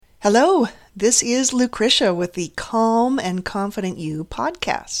Hello, this is Lucretia with the Calm and Confident You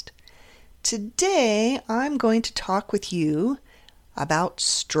podcast. Today I'm going to talk with you about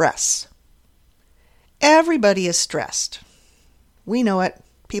stress. Everybody is stressed. We know it.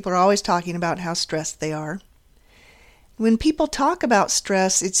 People are always talking about how stressed they are. When people talk about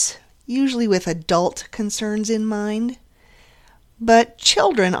stress, it's usually with adult concerns in mind, but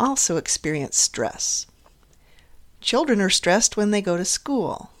children also experience stress. Children are stressed when they go to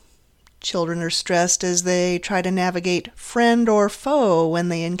school. Children are stressed as they try to navigate friend or foe when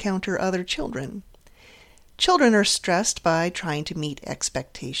they encounter other children. Children are stressed by trying to meet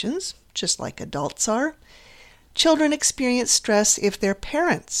expectations, just like adults are. Children experience stress if their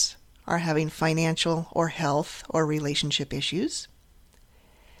parents are having financial or health or relationship issues.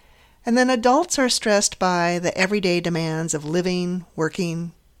 And then adults are stressed by the everyday demands of living,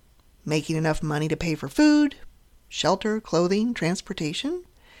 working, making enough money to pay for food, shelter, clothing, transportation,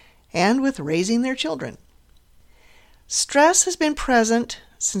 and with raising their children. Stress has been present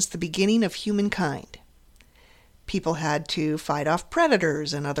since the beginning of humankind. People had to fight off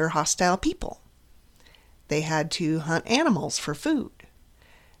predators and other hostile people. They had to hunt animals for food.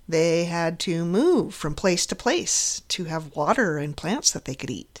 They had to move from place to place to have water and plants that they could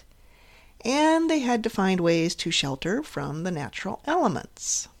eat. And they had to find ways to shelter from the natural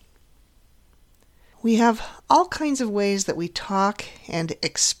elements. We have all kinds of ways that we talk and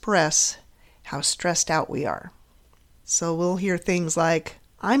express how stressed out we are. So we'll hear things like,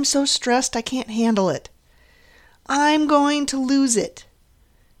 "I'm so stressed I can't handle it. I'm going to lose it.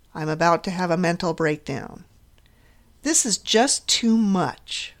 I'm about to have a mental breakdown. This is just too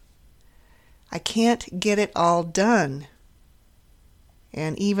much. I can't get it all done."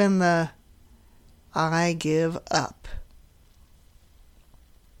 And even the "I give up."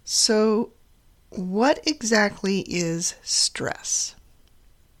 So, what exactly is stress?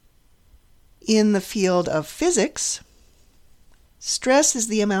 In the field of physics, stress is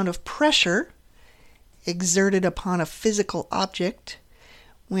the amount of pressure exerted upon a physical object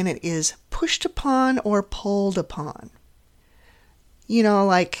when it is pushed upon or pulled upon. You know,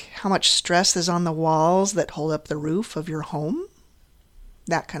 like how much stress is on the walls that hold up the roof of your home?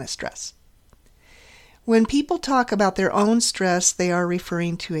 That kind of stress. When people talk about their own stress, they are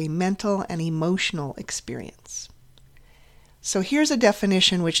referring to a mental and emotional experience. So here's a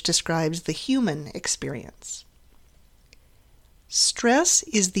definition which describes the human experience. Stress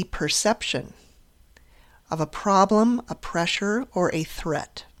is the perception of a problem, a pressure, or a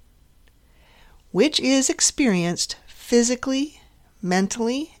threat, which is experienced physically,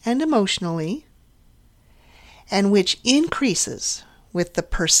 mentally, and emotionally, and which increases with the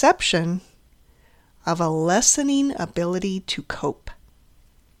perception of a lessening ability to cope.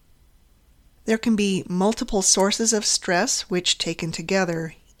 There can be multiple sources of stress which, taken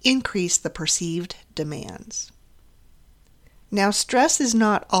together, increase the perceived demands. Now, stress is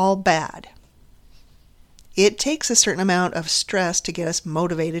not all bad. It takes a certain amount of stress to get us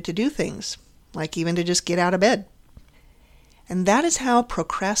motivated to do things, like even to just get out of bed. And that is how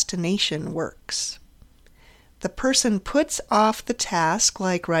procrastination works. The person puts off the task,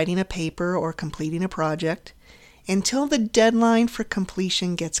 like writing a paper or completing a project, until the deadline for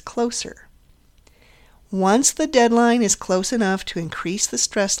completion gets closer. Once the deadline is close enough to increase the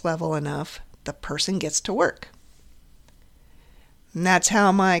stress level enough, the person gets to work. And that's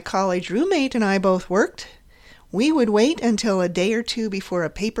how my college roommate and I both worked. We would wait until a day or two before a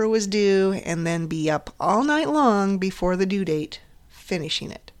paper was due and then be up all night long before the due date, finishing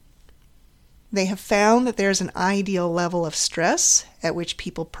it. They have found that there's an ideal level of stress at which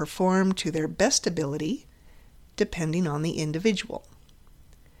people perform to their best ability, depending on the individual.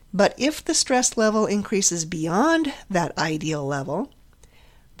 But if the stress level increases beyond that ideal level,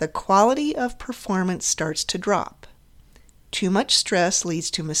 the quality of performance starts to drop. Too much stress leads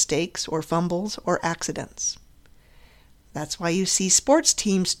to mistakes or fumbles or accidents. That's why you see sports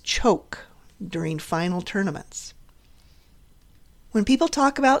teams choke during final tournaments. When people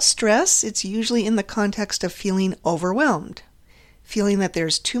talk about stress, it's usually in the context of feeling overwhelmed, feeling that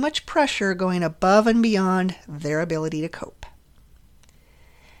there's too much pressure going above and beyond their ability to cope.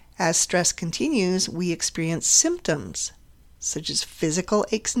 As stress continues, we experience symptoms such as physical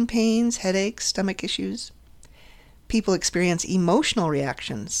aches and pains, headaches, stomach issues. People experience emotional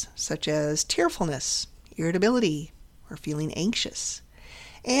reactions such as tearfulness, irritability, or feeling anxious.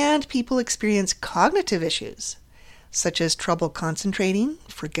 And people experience cognitive issues such as trouble concentrating,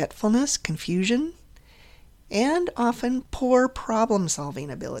 forgetfulness, confusion, and often poor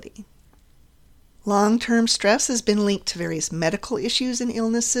problem-solving ability. Long-term stress has been linked to various medical issues and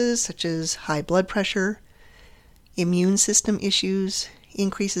illnesses such as high blood pressure, immune system issues,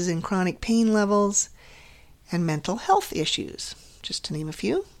 increases in chronic pain levels, and mental health issues, just to name a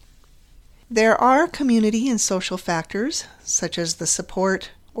few. There are community and social factors, such as the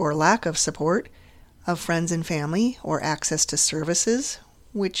support or lack of support of friends and family or access to services,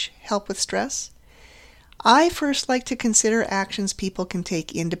 which help with stress. I first like to consider actions people can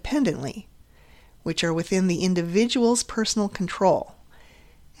take independently, which are within the individual's personal control,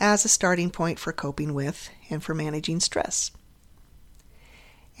 as a starting point for coping with and for managing stress.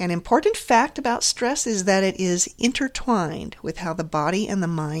 An important fact about stress is that it is intertwined with how the body and the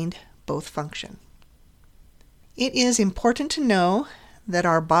mind both function. It is important to know that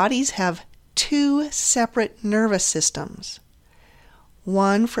our bodies have two separate nervous systems,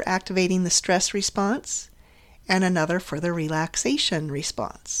 one for activating the stress response and another for the relaxation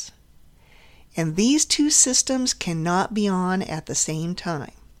response. And these two systems cannot be on at the same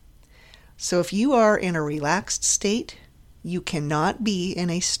time. So if you are in a relaxed state, you cannot be in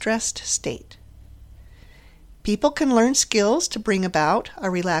a stressed state. People can learn skills to bring about a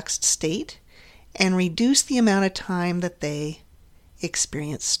relaxed state and reduce the amount of time that they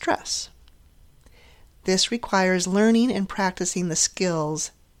experience stress. This requires learning and practicing the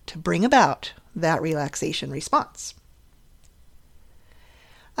skills to bring about that relaxation response.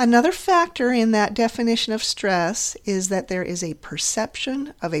 Another factor in that definition of stress is that there is a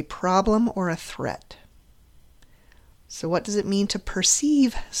perception of a problem or a threat. So what does it mean to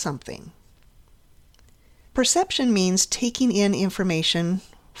perceive something? Perception means taking in information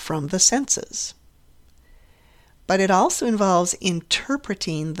from the senses. But it also involves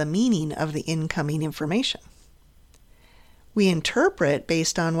interpreting the meaning of the incoming information. We interpret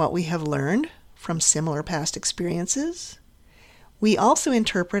based on what we have learned from similar past experiences. We also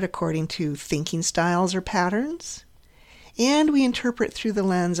interpret according to thinking styles or patterns. And we interpret through the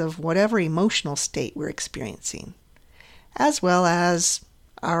lens of whatever emotional state we're experiencing, as well as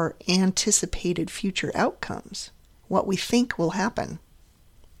our anticipated future outcomes, what we think will happen.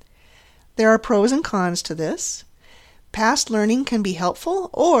 There are pros and cons to this. Past learning can be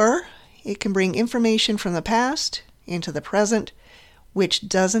helpful, or it can bring information from the past into the present, which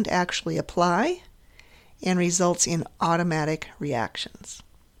doesn't actually apply and results in automatic reactions.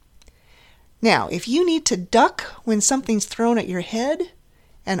 Now, if you need to duck when something's thrown at your head,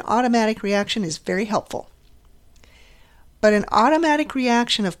 an automatic reaction is very helpful. But an automatic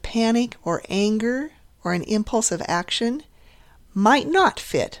reaction of panic or anger or an impulsive action might not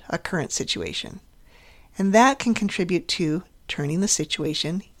fit a current situation, and that can contribute to turning the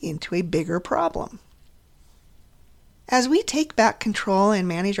situation into a bigger problem. As we take back control and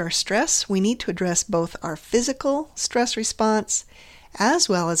manage our stress, we need to address both our physical stress response as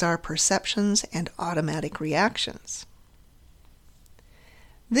well as our perceptions and automatic reactions.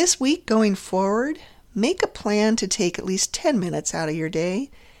 This week going forward, make a plan to take at least 10 minutes out of your day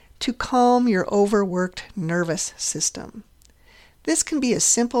to calm your overworked nervous system. This can be as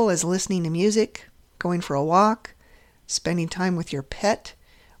simple as listening to music, going for a walk, spending time with your pet,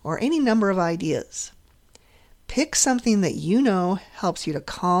 or any number of ideas. Pick something that you know helps you to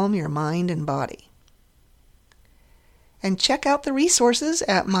calm your mind and body. And check out the resources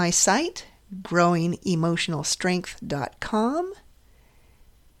at my site, growingemotionalstrength.com.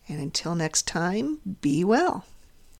 And until next time, be well.